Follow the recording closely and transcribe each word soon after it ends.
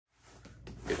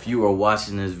you are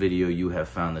watching this video, you have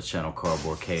found the channel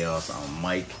Cardboard Chaos. I'm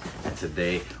Mike, and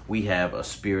today we have a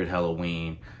Spirit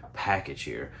Halloween package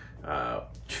here.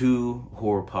 2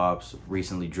 horror pops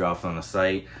recently dropped on the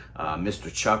site, Mr.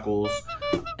 Chuckles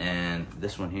and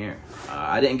this one here.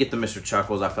 I didn't get the Mr.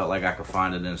 Chuckles. I felt like I could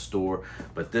find it in store,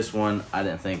 but this one I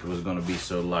didn't think it was going to be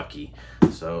so lucky.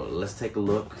 So let's take a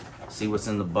look, see what's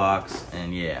in the box,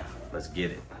 and yeah, let's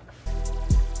get it.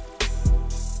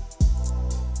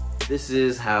 This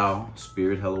is how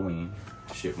Spirit Halloween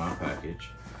shipped my package.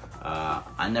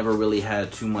 I never really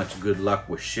had too much good luck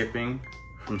with shipping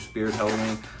from Spirit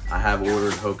Halloween. I have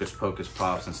ordered Hocus Pocus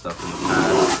Pops and stuff in the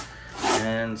past,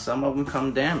 and some of them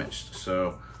come damaged.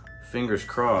 So fingers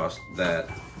crossed that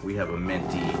we have a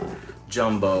minty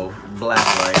jumbo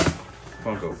Blacklight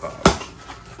Funko Pop.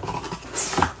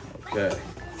 Okay.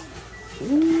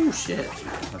 Ooh, shit.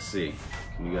 Let's see.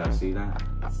 Can you guys see that?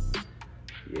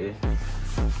 Yeah.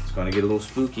 It's gonna get a little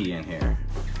spooky in here.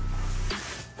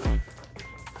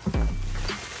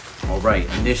 All right,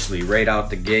 initially, right out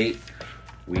the gate,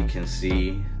 we can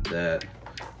see that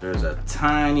there's a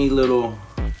tiny little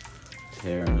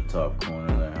tear in the top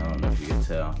corner there. I don't know if you can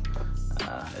tell.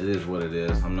 It is what it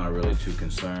is. I'm not really too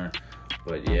concerned.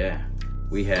 But yeah,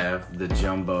 we have the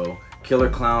jumbo Killer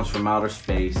Klowns from Outer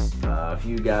Space. If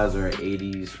you guys are an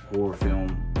 80s horror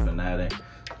film fanatic,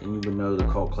 then you would know the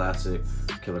cult classic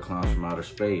Killer Klowns from Outer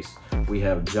Space. We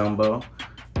have Jumbo,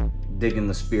 digging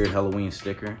the Spirit Halloween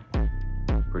sticker.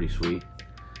 Pretty sweet.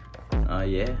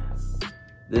 Yeah,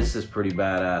 this is pretty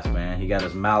badass, man. He got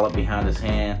his mallet behind his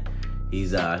hand.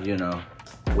 He's, you know,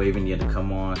 waving you to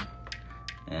come on.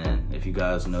 And if you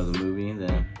guys know the movie,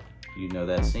 then you know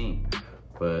that scene.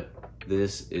 But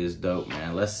this is dope,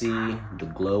 man. Let's see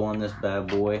the glow on this bad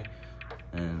boy.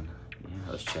 And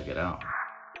yeah, let's check it out.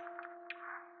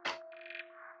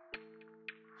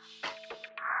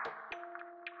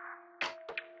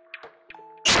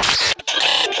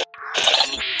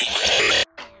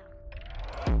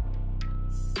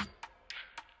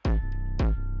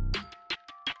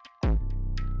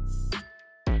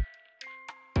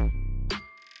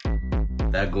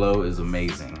 That glow is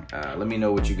amazing. Let me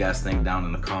know what you guys think down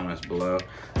in the comments below.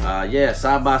 Yeah,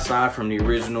 side by side from the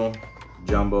original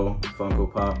Jumbo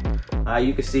Funko Pop.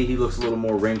 You can see he looks a little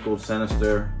more wrinkled,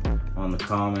 sinister on the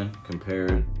common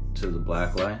compared to the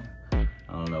Blacklight. I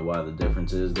don't know why the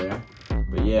difference is there.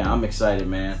 But yeah, I'm excited,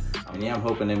 man. And yeah, I'm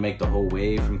hoping they make the whole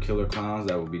wave from Killer Klowns.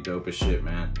 That would be dope as shit,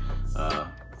 man.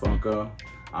 Funko,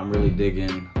 I'm really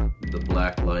digging the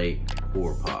Blacklight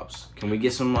horror pops. Can we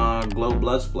get some glow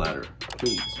blood splatter,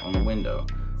 please, on the window?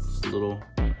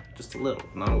 Just a little,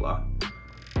 not a lot.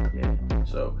 Yeah,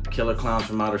 so Killer Klowns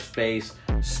from Outer Space,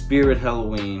 Spirit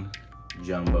Halloween,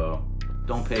 Jumbo.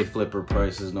 Don't pay flipper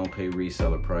prices, don't pay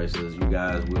reseller prices. You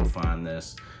guys will find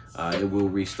this. It will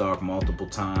restock multiple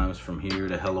times from here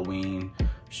to Halloween.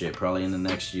 Shit, probably in the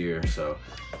next year, so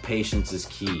patience is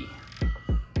key.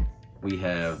 We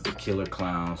have the Killer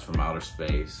Klowns from Outer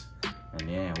Space. And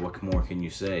yeah, what more can you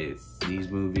say? These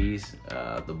movies,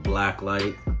 the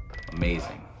Blacklight,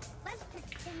 amazing.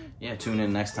 Yeah, tune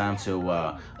in next time till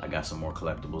I got some more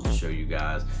collectibles to show you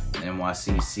guys. And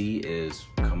NYCC is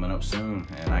coming up soon,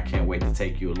 and I can't wait to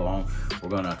take you along. We're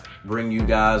gonna bring you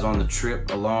guys on the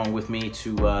trip along with me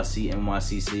to see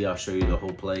NYCC. I'll show you the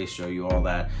whole place, show you all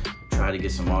that. Try to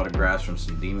get some autographs from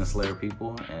some Demon Slayer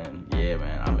people, and yeah,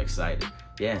 man, I'm excited.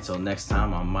 Yeah, until next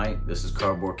time, I'm Mike. This is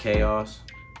Cardboard Chaos.